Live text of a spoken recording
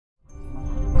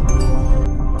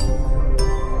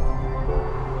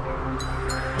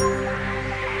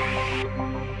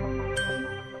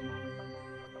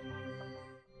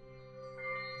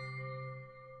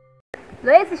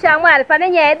Loisi shamwari pane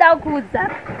nyaya yedakudza.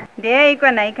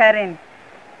 Ndeiko nhai Karen?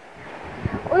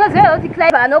 Unoziva kuti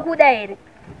Clive anokuda here?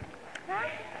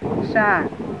 Sha.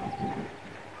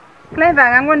 Clive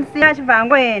akangondisiya achibva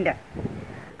angoenda.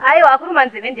 Aiwa akuruma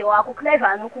nzeve ndewako. Clive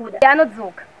anokuda.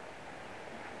 Anodzoka.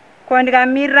 Ko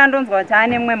ndikamirira ndonzwa kuti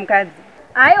ane mumwe mukadzi.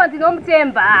 Aiwa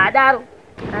ndinomutemba adaro.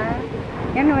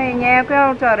 Anyway, nyaya yako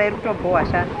yautaura iri kutobhowa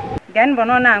sha. Ndani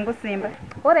mbonoona hangu simba.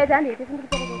 Alright, handiti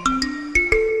sindikutoka.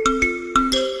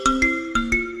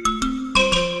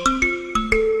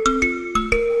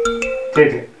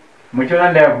 Tete,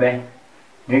 muchiona ndakudai.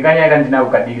 Ndinganyaka ndina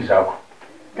kukadiki zvako.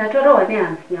 Ndatorowa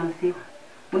nehanzi nyamusiwa.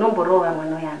 Munomborova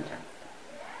mwana yanja.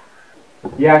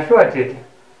 Ya shuwa tete.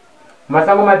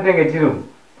 Masango matinenge tiri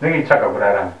tinenge tichitsvaga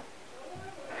kurarama.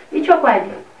 Ichokwadi,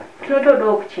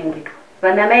 tinotodawo kuchengetwa.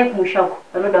 Vana mai kumusha uko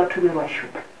vanoda kutumirwa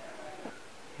shuka.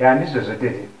 Ya ndizvozvo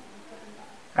tete.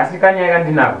 Asi kanyaya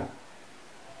kandinako.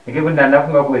 Ndikekuti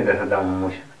ndandafunga kuwedza sadza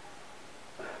mumusha.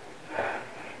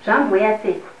 Zvamboya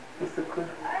seko, musukuru.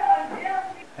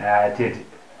 Ya tete.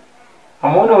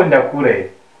 Hamuona kuti ndakura here.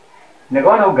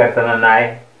 Ndakawana kugarisana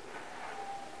naye.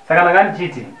 Saka ndanga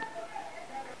ndichiti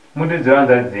mundidziva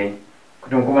hanzvadzi dzenyu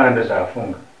kuti mukomana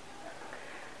ndozvaafunga.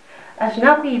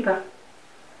 Hazvina kuipa.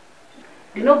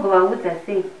 Ndinogovaudza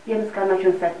sei iye musikana wacho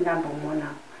ndisati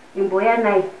ndambomuonawo. Imboya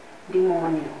naye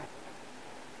ndimuonewo.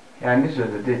 Ya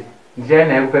ndizvozvo tete. Ndichaya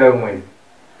naye kupera kumwedzi.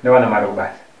 Ndawana mari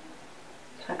kubasa.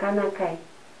 Zvakanakai,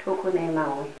 tokonai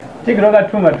mawe. Tikiroka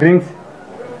tuma drinks.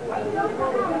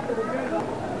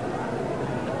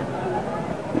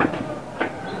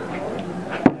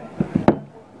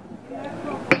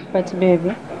 But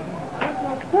baby.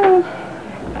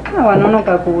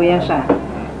 Wanonoka kuuya sha.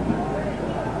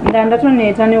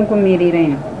 Ndatoneta nekumirira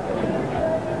ino.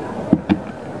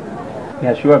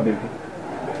 Yeah, sure baby.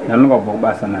 Nanonoka kubva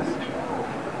kubasa nasi.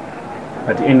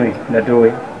 But anyway,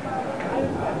 ndatouya.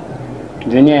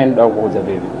 Ndinenyaya yandoda kukuudza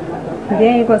baby.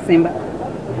 Ndeiko simba?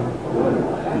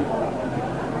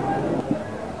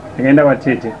 Ndakaenda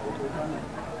kwatete.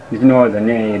 Ndichinovaudza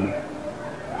nyaya yedu.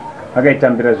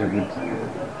 Vakaitambira zvekuti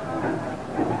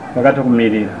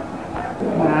vakatokumirira.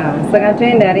 Wow, saka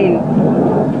toenda rini?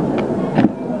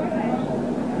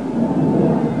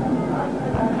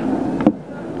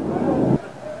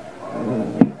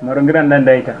 Marongero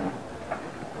andandaita.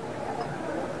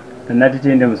 Ndandati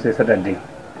tiende musi weSaturday.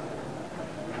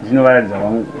 Ndinovaradza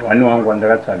wani wangu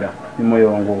wandakatsvaga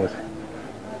nemwoyo wangu wose.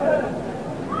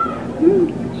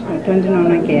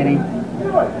 Tondinonokere.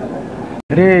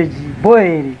 Reji,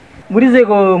 boyeri.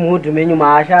 Murizeko muhudhu menyu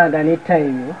maashanda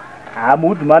netime.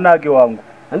 Muhudhu manake wangu.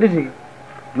 Handiti?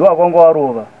 Ndiwa kwangu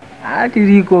warova.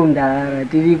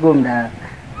 Tiriko mdara.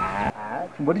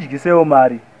 Chimbotidyisewo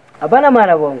mari. Hapana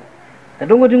mara wangu.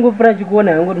 Ndangoti ngopfura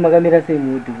chikuona yangu kuti makamira sei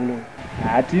muhudhu kuno.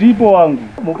 Tiripo wangu.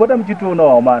 Mupota muchitoona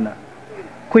wamana.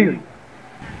 Kuiwe.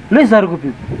 Loisi ari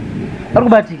kupi? Ari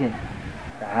kubatika.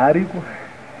 Ariko.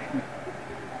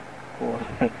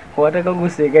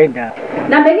 Watakangoseka indaba.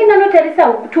 Nambeki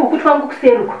ndanotarisa kuti ukuti wangu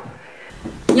kuseruko.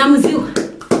 Nyamuziwa.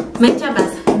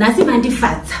 Maichabasa, nasi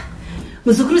mandifadza.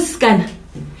 Muzukuru sikana.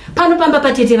 Pano pamba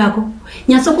patete vako.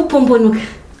 Nyaso kupombonuka.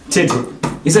 Tete,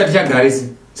 isati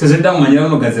chagarisi. Sezvo ndamumhanyira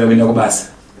vanogadzira kuenda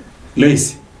kubasa.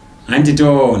 Loisi,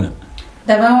 handitoona.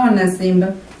 Ndavaona simba.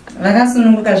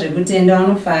 Vakasununguka zvekutenda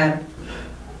vanofara.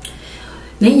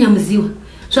 Nenyamuziwa.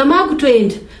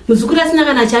 Zvamakutoenda. Muzukuru asina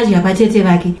kana chaji yapatete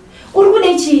vake. Uri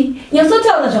kuda chii?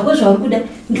 Nyasotaura zvako zvauri kuda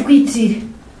ndikuitire.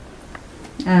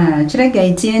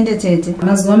 Chiregai tiende tete.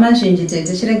 Mazuva mazhinji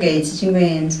tete, chiregai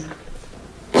tichingoenda.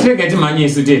 Chiregai timhanye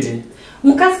isu tete.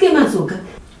 Mukasike mazoka.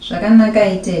 Zvakanaka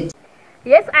tete.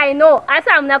 Yes, I know. Asi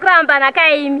hamuna kuramba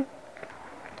nakaimi.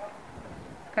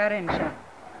 Karen sha.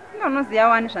 Unoziva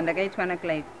wani zvandakaitwa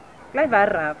naClive. Clive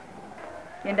ari rapo.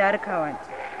 Ende ari coward.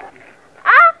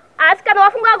 Asi kana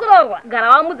wafunga kuroorwa, gara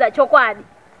wamudza chokwadi.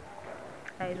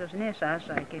 Izvo zvine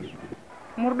zvazvake izvo.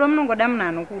 Murudo munongoda munhu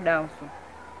anokuda uso.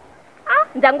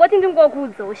 Ndangoti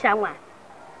ndingokudza ushamwari.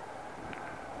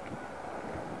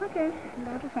 Okay,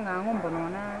 ndatofunga hangu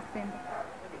mbonoona simba.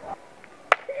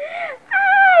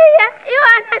 Iwo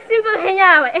ana simba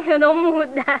venyama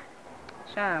inomuda.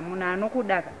 Sha, munhu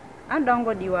anokuda anoda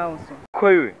kungodiwa uso.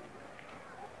 Koiwe.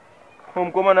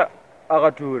 Mukomana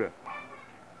akatura.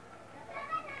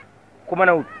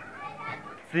 Komana upi?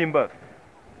 Simba.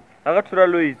 Akatura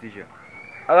Loisi sha.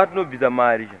 Akatinobvisa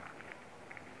mari sha.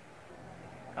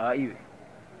 Iwe.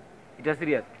 Ita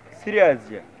serious. Serious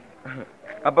sha.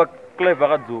 Apa Clive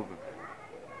akadzoka.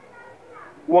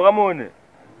 Wakamone?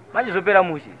 Manje zvopera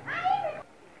mushe.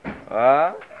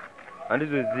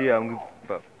 Handizoziva hangu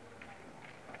baba.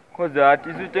 Koza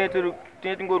atisu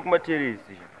tingori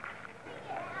kumateresi sha.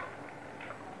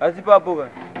 asi papo ka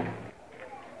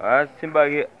Simba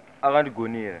ke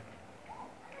akandigonera.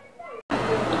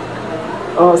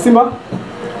 Simba,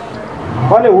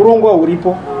 pane urongwa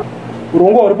huripo.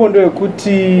 Urongwa huripo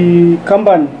ndewekuti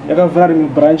kambani yakavhara rimwe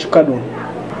branch Kadon.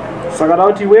 Saka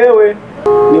kuti wewe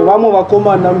nevamwe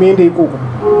vakomana muende ikoko.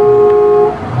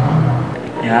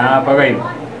 Ya,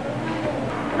 pakaipa.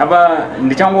 Apa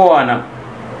ndichangowana.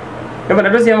 Pemba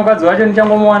ndatosiya mukadzi wacho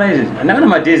ndichangomuwana izvi. Handakana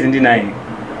madhezi ndinaye.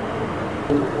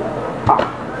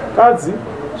 Mukadzi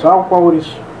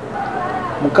zvakukwaurishi.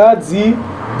 Mukadzi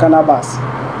kana basa.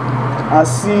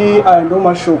 Asi aya ndo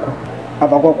mashoko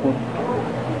abva kwakuru.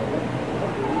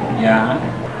 Ya.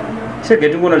 Shege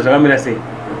tingoona zvakamira sei.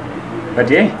 But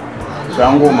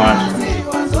zvangomazvo.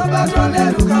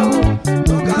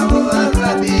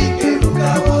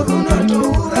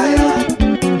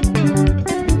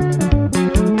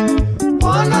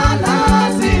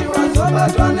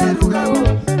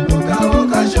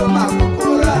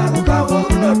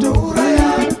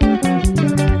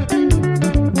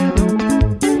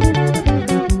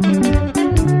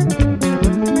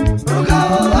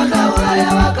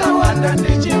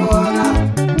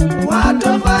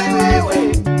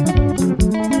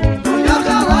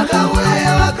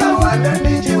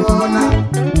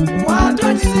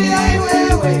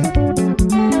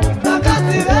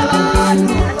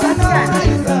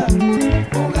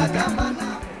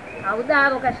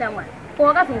 Kashamwa.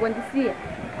 Wakazongondisiya.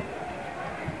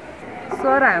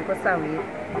 Sora yako sawira.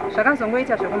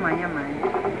 Zvakazongoita zvekumhanya-mhanya.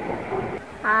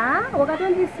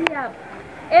 Wakatondisiya apa.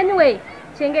 Anyway,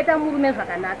 chengeta murume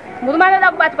zvakanaka. Murume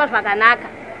anoda kubatwa zvakanaka.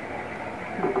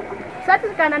 Sati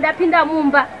kana ndapinda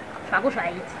mumba, zvako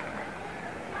zvaita.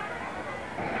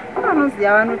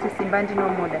 Vanoziva vanoti Simba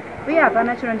ndinomuda. Uye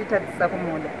hapana chinonditadzisa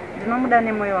kumuda. Ndinomuda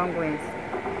nemwoyo wangu wese.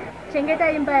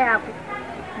 Chengeta imba yako.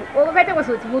 Okaita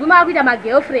kuti murume akuita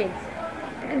magirlfriends.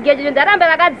 Gejo ndaramba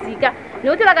rakadzika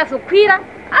nekuti rakazokwira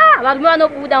varume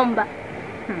vanobuda mumba.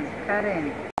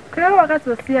 Karen, Kero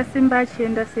wakazosiya Simba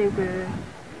achienda sei kwewe?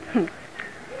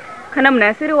 Kana munhu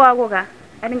asiri wako ka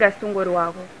anenge asitongori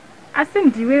wako. Asi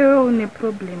ndiwewe une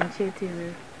problem chete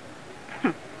wewe.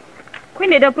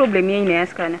 Kuineda problem yeine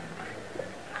yasikana.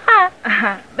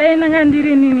 Dai nanga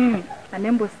ndiri nini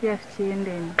anembosiya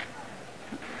zvichiendeni.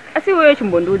 Asi wewe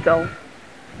chimbondiudzawo.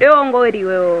 Ongori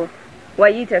wewe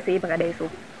waita sei pakadai so.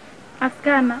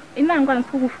 Asikana inangu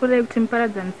andikufura kuti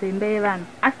muparadzanise imba yevanhu.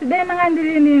 Asi dai nanga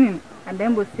ndiri nini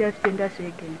andaimbosiya zvichienda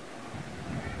zvegeni.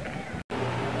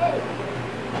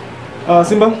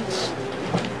 Simba,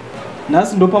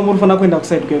 nhasi ndo pamurifana kuenda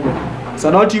kuside kwekwe.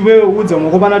 Sada kuti iwewe udze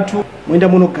mukomana tu muenda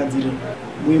munogadzira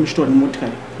muye muchitori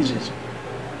motikari izvezvi.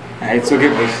 It's okay,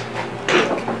 boss.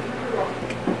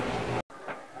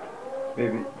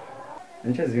 Baby,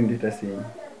 ndichazivi ndita sei.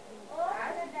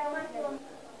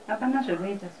 Hapana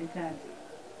zvekuita sweetheart.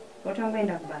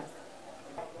 Wotongoenda kubasa.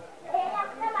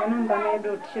 Kana mumba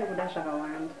medu tichiri kuda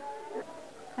zvakawanda.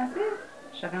 Asi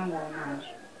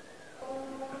zvakangoonazvo.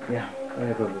 Yeah,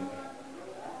 no problem.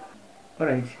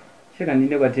 Alright, cheka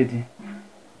ndinde kwatete.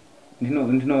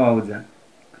 Ndinovaudza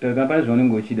kuti kana pane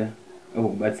zvaunenge uchida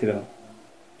akukubatsirawo.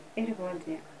 Iri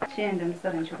kodi chienda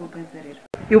ndisara ndichikugadzirira.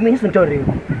 Iwe munyazontaurira.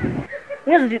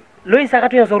 Unyazoti Lois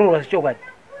akatonyazororwa zvichokwadi.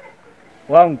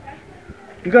 Wangu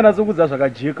ndinganatsokuudza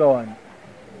zvakajeka wani.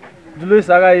 Kuti Lois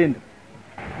akaenda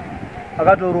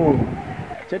akatororwa.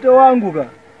 Chete wangu ka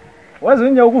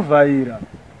wazonyanya kuvhaira.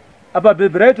 Apa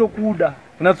bhebhi raitokuda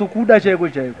kunatsokuda chaiko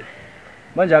chaiko.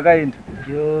 Manje akaenda.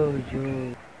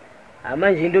 Jojo.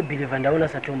 Manje indobhilivha ndaona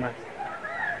saThomas.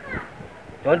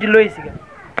 Ndauti Lois ka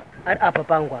ari apa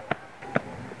pangu apa.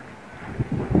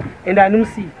 Ende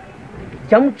animusiyi.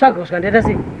 Chamutsvaga kusvika ndaita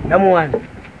sei ndamuwana.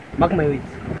 Mark my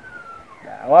words.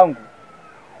 Wangu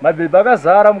mabhebhi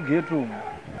akazara mugeto umu.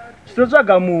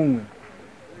 Chitotsvaga mumwe.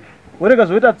 Urega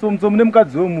zvoita tsomutsomu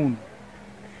nemukadzi womunhu.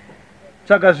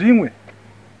 Tsvaga zvimwe.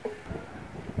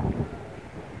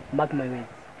 Mark my words.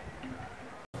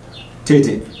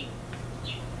 Tete.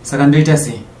 Saka ndoita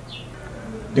sei?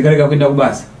 Ndikarega kuenda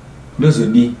kubasa.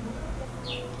 Ndozodii?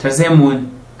 Tarisai muone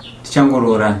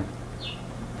tichangororana.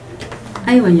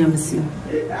 Aiwa Nyamusiwa.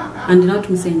 Handina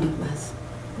kuti musaende kubasa.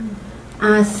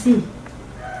 Asi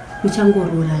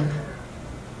muchangororana.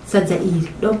 Sadza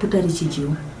iri dopota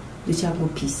richijiwa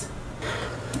richangopisa.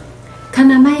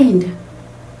 Kana maenda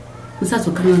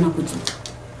musazokanwana kudzoka.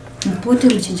 Mupote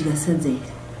muchidya sadza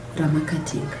iri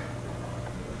ramakatenga.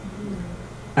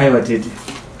 Aiwa tete.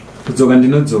 Kudzoka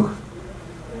ndinodzoka.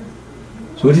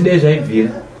 Zvoti dai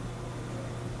zvaibvira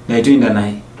ndaitoenda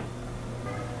naye.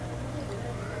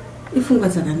 Ifungwa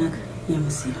dzakanaka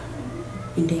Nyamusiwa.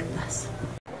 Endai kubasa.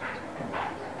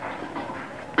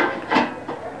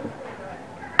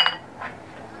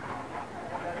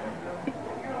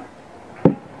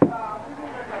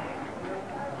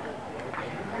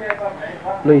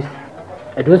 Lois,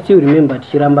 I don't still remember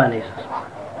tichirambana izvozvo.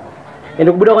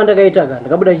 Ende kubuda kwandakaitaga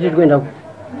ndakabuda chichi kuenda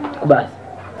kubasa.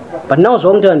 But now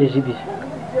zvakundeva ndezvipi?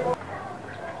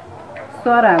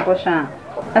 Sorako sha.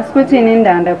 Asi kuti ini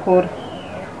ndandakura.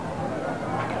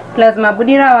 Plus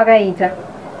mabudiro awakaita.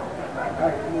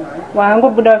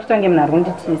 Wangobuda uchitonge munhu ari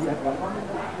kunditiza.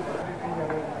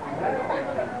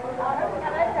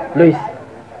 Lois,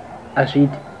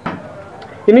 hazviiti.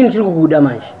 Ini ndichiri kukuda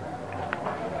manje.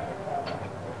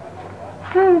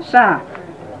 Sha.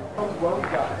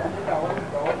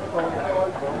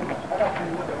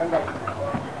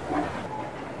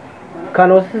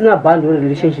 Kana usisina band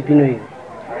relationship inoyo,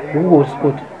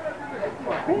 ndikungouspota.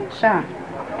 Sha.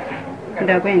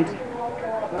 Ndakwenda.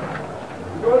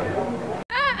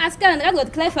 Asikana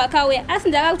ndakazoti Clive akauya asi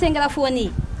ndakakutengera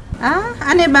foni.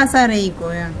 Ane basa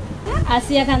reikoya.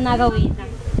 Asi yakanaka wena.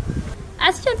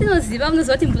 Asi chandinoziva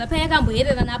munozoti mvura paya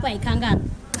yakamboyerera napa ikangana.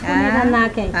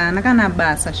 Yakanaka. Nakana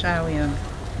basa sha uyo.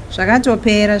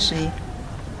 Zvakatopera zve.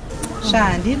 Sha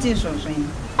handiti izvozvo ini.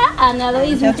 Na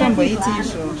Lois uchatomboiti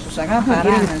izvozvo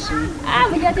zvakavharana zve.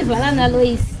 Muchativharana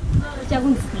Lois.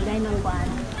 Uchakunzwirai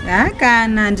mangwana.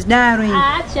 Hakana ndidaro ini.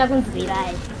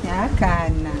 Tichakunzwirai.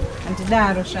 Hakana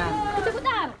handidaro sha.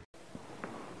 Kudaro.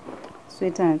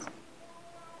 Sweetheart.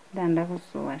 Ndanda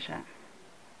kusuwa sha.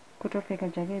 Kutopfeka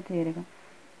jaketi here ka.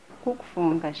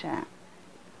 Kukufunga sha.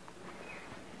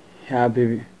 Ya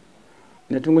baby.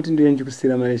 Ndatongoti ndiende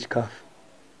kusira mari chikafu.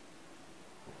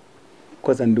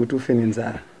 Koza ndikuti ufe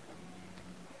nenzara.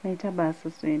 Naita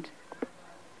basa sweet.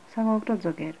 Saka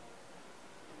kutodzokera.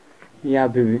 Ya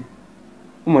baby.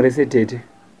 Umorese tete.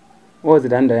 Wozi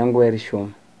danda yangu iri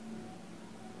shoma.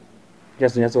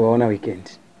 Ndazonyatsoona weekend.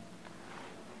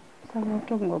 Saka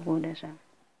kutongobuda sha.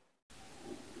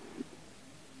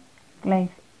 Clive.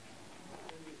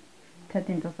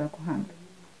 Tati ndoza kuhamba.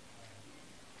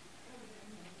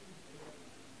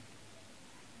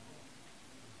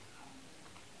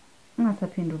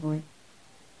 Ungasaphinduka we.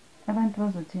 Abantu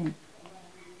bazothini?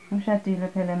 Ngishadile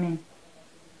phela mina.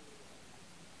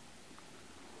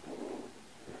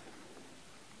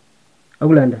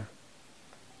 Akulanda.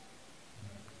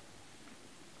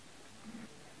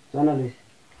 Zwana Lois.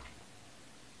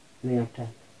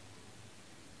 Niyakuthanda.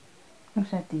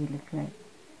 Ngishadile Clive.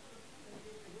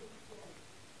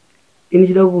 Ini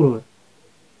chida kukurwa.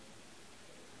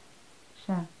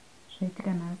 Sha, zvaitika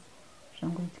nhasi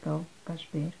zvangoitikawo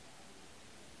kazvipera.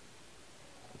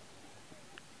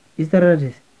 Isitarara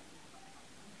tese.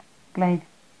 Clive,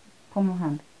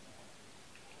 pomuhambe.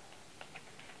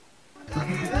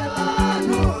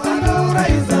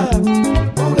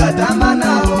 Ungatamba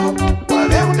nawo,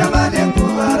 wave kutamba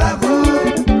nekuva rako.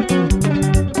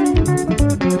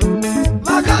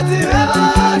 Vakadzi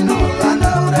vevanhu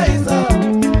vanourayisa.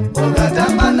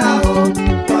 Ungatamba nawo,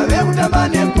 wave kutamba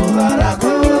nekuva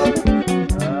rako.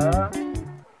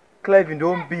 Clive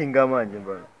ndompinga manje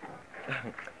mbana.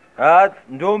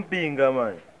 Ndompinga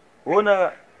manje.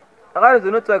 Ona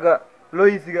akazonotsvaka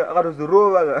Lois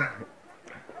akatozorova ka.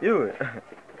 Iwe.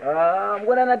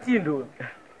 Mukona natindo.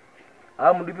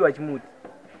 Mudupi wachimuti.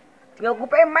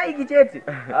 Tingakupai maiki chete.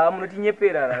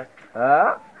 Munotinyepera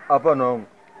ra. Hapana wangu.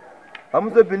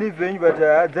 Hamuso believe yenyu but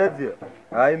adzadzia.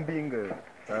 Mbinga.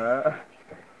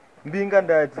 Mbinga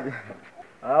ndati.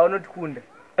 Unotikunda.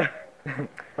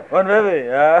 Vanhu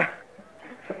veve.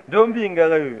 Ndombinga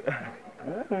kayo.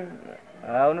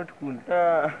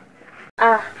 Unotikunda.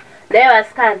 Naye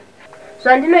vasikana.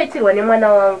 Zvandinoitirwa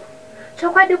nemwana wangu.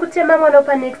 Chokwadi kutema mwana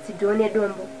pa next door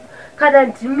nedombo. Kana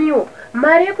ndimiwo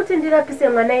mari yekuti ndirapise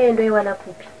mwana yendo iwana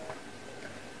kupi.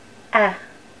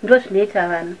 Ndo zvinoita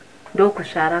vanhu. Ndo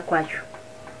kusvara kwacho.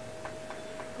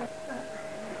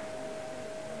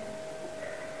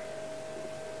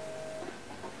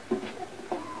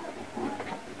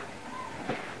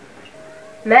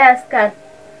 Naye asikana.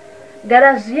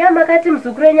 Gara zviya makati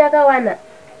muzukuru wenyu akawana.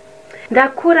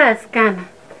 Ndakura asikana.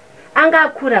 Anga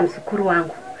akura muzukuru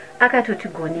wangu.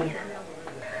 Akatotigonera.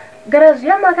 Gara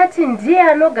zviya makati ndiye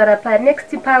anogara pa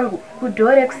next pangu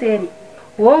kudhore kuseri.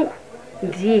 Hongu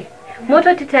ndiye.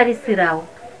 Mototitarisirawo.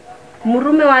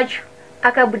 Murume wacho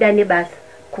akabuda nebasa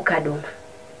kukadoma.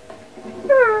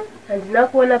 Handina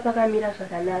kuona pakamira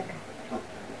zvakanaka.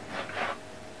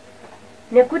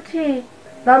 Nekuti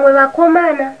vamwe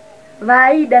vakomana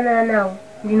vaidanana nawo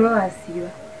ndinovaziva.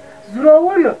 Zuro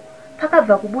uno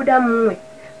pakabva kubuda mumwe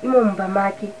imo mumba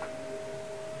make.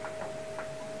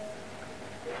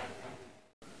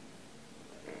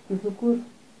 Muzukuru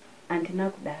handina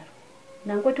kudaro.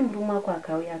 Nangoti murume wako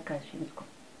akauya akazvinzwa.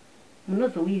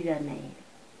 Munozowirirana here.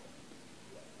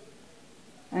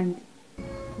 And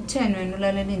cheno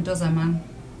inulalela into zamanga.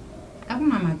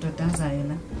 akuna madhodha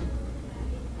azayo.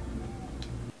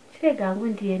 Chirega hangu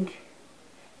ndiende.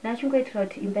 Ndachingoitira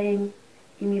kuti imba yenyu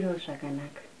imirewo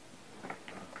zvakanaka.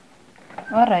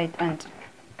 All right, auntie.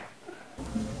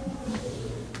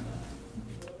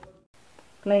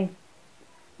 Clay,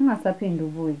 ungasaphinda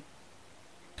ubuye.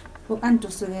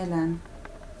 U-antusukelana.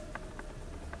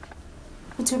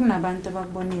 Uthi kunabantu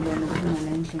abakubonile lokuphuma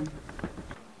endlini.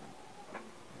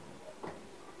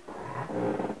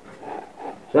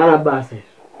 Zvana basa izvo.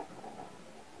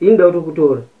 Inda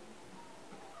utokutora.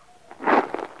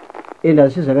 Enda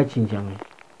asi zvakachinja mwe.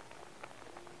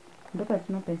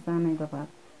 Ndopatinopesana ipapa.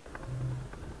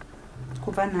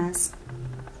 Kubva nhasi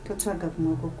totsvaga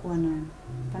kumwe kokuwanana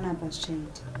panapa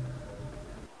zvichaita.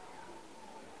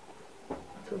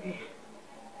 Okay.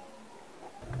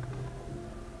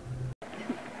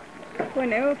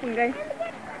 Kona iwe Fungai.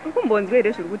 Ukumbonzwa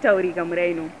here zviri kutaurika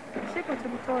muraino? Sheko tiri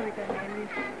kutaurika nani?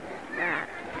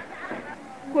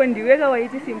 Ko ndiwe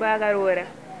kawaiti Simba akaroora.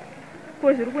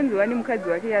 Ko zviri kunziwa nemukadzi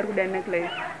wake ari kudanana Clive.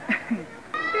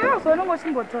 Iyo sonongo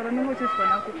chimbotaura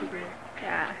ningochizwana kukukwira.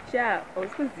 Sha,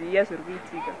 hausi kuziya zviri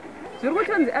kuitika. Zviri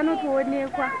kutonzi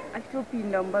anotoonekwa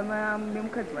achitopinda mumba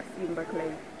memukadzi waSimba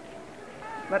Clive.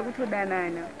 Vari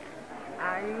kutodanana.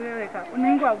 Iwewe ka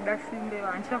unenge wakuda Simba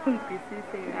wancha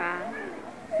kunzwisise.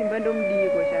 Simba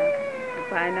ndomudiko sha.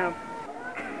 Hapana.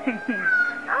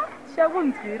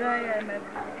 Shakunzwira yana.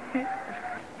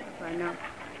 Hapana.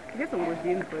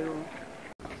 Ngezongozvinzwa iwo.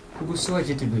 Ukusuwa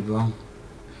chete bebe wangu.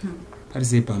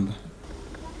 Parisei pamba.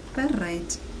 Pari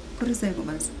right. Kurisei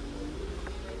kubasa.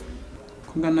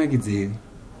 Kunganakidze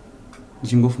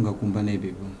ndichingofunga kumba naye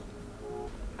bebe wangu.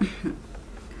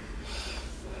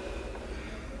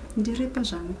 Ndiripo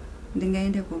zvangu.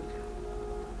 Ndingaende kupi?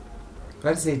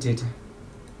 Parisei tete.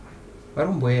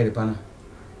 Varumboya here pana?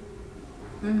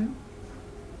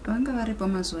 Vanga varipo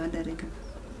mazuva adarika.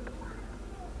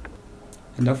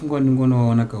 Ndafunga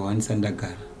ndingonovaona kawanisa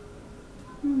ndagara.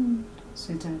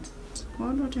 Sweetheart,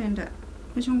 waunotoenda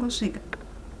uchingosvika.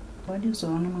 Wadi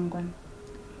kuzoona mangwana.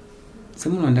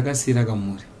 Semunhu wandakasiyira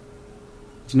kamuri.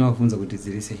 Ndichinovabvunza kuti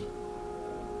dziri sei.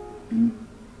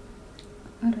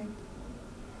 Alright.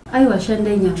 Aiwa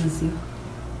shandai Nyamuziwa.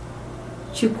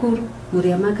 Chikuru mhuri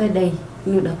yamakadai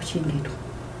inoda kuchengetwa.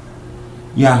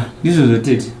 Ya, ndizvo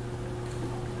tete.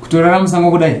 Kutorara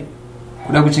musango kudai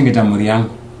kuda kuchengeta mhuri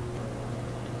yangu.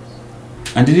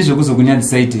 Handidi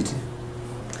zvokuzokunyadzisai tete.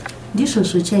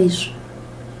 Ndizvozvo chaizvo.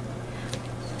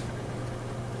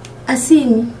 Asi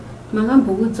imi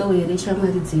makamboudzawo here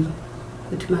shamwari dzenyu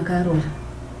kuti makaroora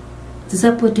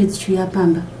dzisapote dzichiuya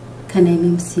pamba kana imi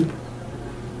musiba?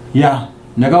 Ya,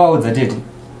 ndakavaudza tete.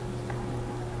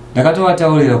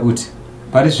 Ndakatovautaurira kuti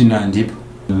pari zvino handipo.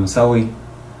 Musauyi.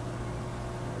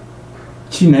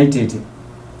 Chinai tete.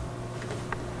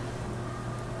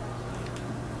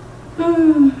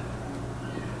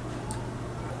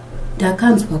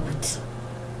 Ndakanzwa kuti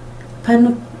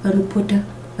pano vanopota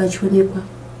vachionekwa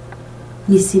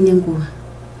misi nenguva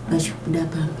vachibuda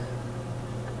pamba.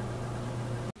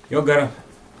 Yogara.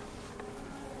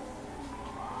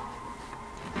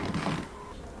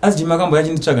 Asi Jima kamboya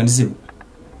chinditsvaga ndisipo.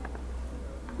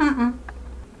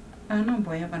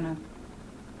 Anomboya panapa.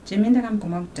 Jimi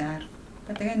ndakamuguma kudhara.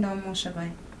 Patakaenda musha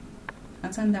pai.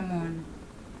 Asi ndamuona.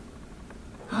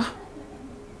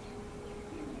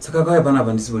 Saka kauya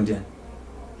panapa ndisipo ndiani?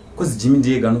 Kozi Jimi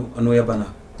ndiye anouya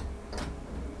panapa.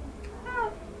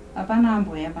 Hapana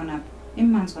amboya panapa.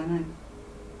 Imanzwa nani?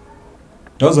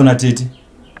 Ndauzona tete.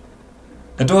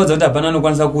 Ndatovaudza kuti hapana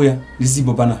anokwanisa kuuya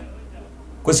ndisipo panapa.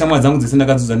 Kozi shamwari dzangu dzese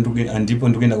ndakadzudza handipo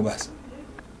ndikuenda kubasa.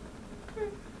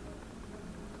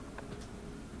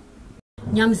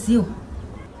 Nyamuziwa,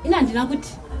 ina handina kuti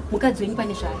mukadzi wenyu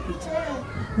pane zvaari kuita.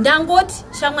 Ndangoti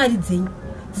shamwari dzenyu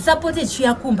dzisapote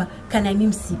dzichiuya kumba kana imi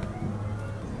musiba.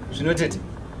 Zvino tete,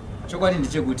 chokwadi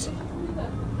ndechekuti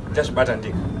ndichazvibata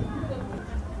ndega.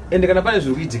 Ende kana pane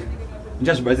zviri kuitika,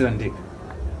 ndichazvibatira ndega.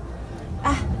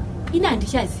 Ina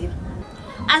handichaziva.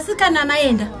 Asi kana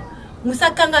maenda,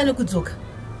 musakangane kudzoka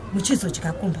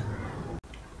muchizodya kumba.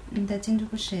 Ndati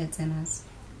ndikusvedza nhasi.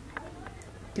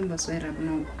 Timboswera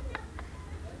kuno.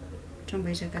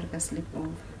 Tomboita karika sleep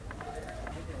over.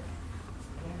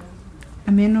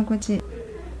 Ameno kuti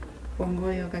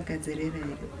wangoyo wakagadzirira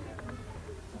here.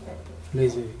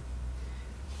 Lazy.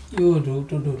 You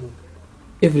do.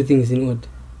 Everything is in order.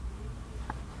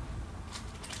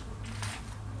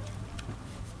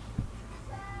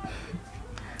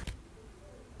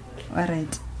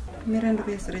 Alright. Mirando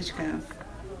kuisira chikafu.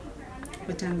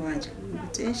 Kutanga wacho.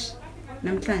 Kuti ishi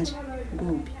namhlanje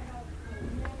kubi.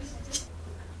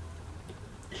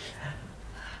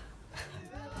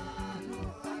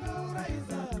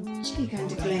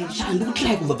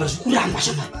 Ndikutlai kubva pazvikuramba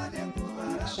shama.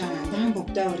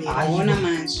 Ona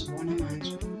manje.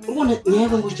 Ubona nyaya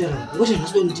kwangochitara. Ngocha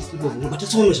ndisido kuti football ngoba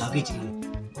tatsome zvakuitika.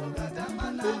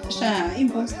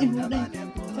 Impossible dai.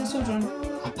 Tasodron.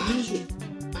 Apazwe.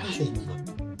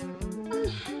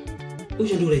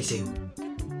 Uja ndura iseyo.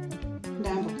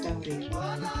 Ndamba kutaurira.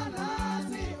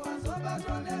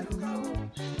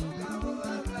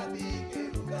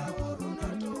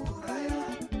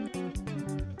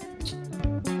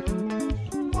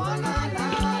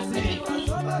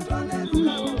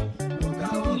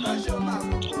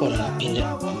 Ora pinda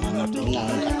mama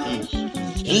tunanga.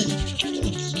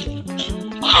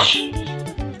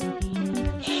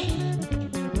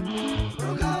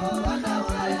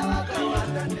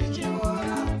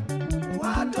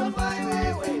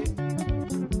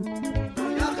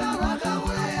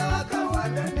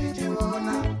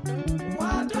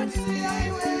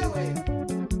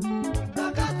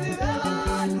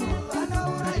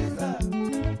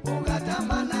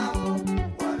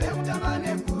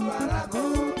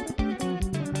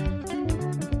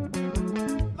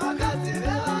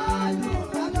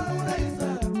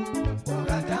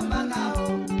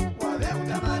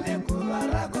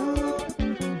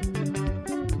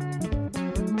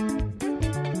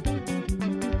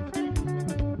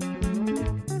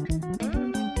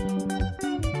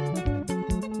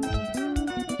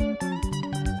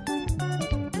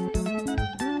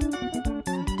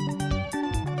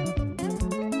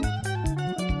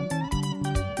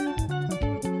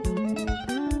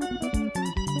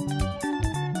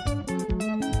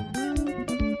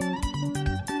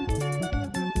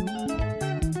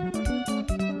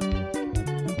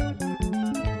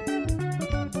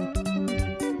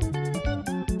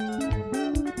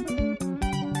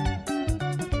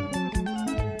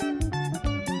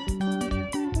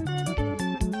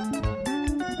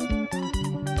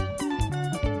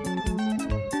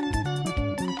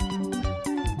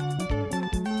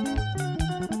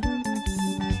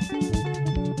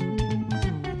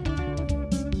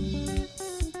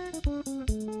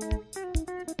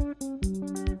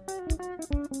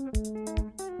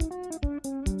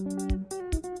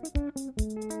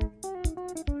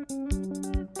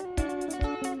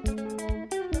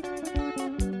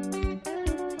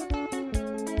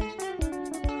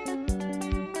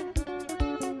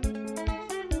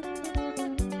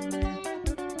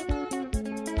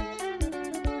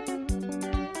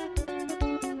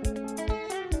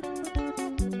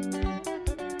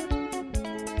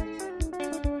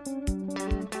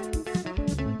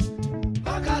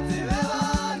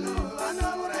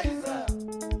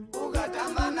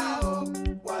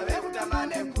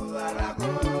 Rako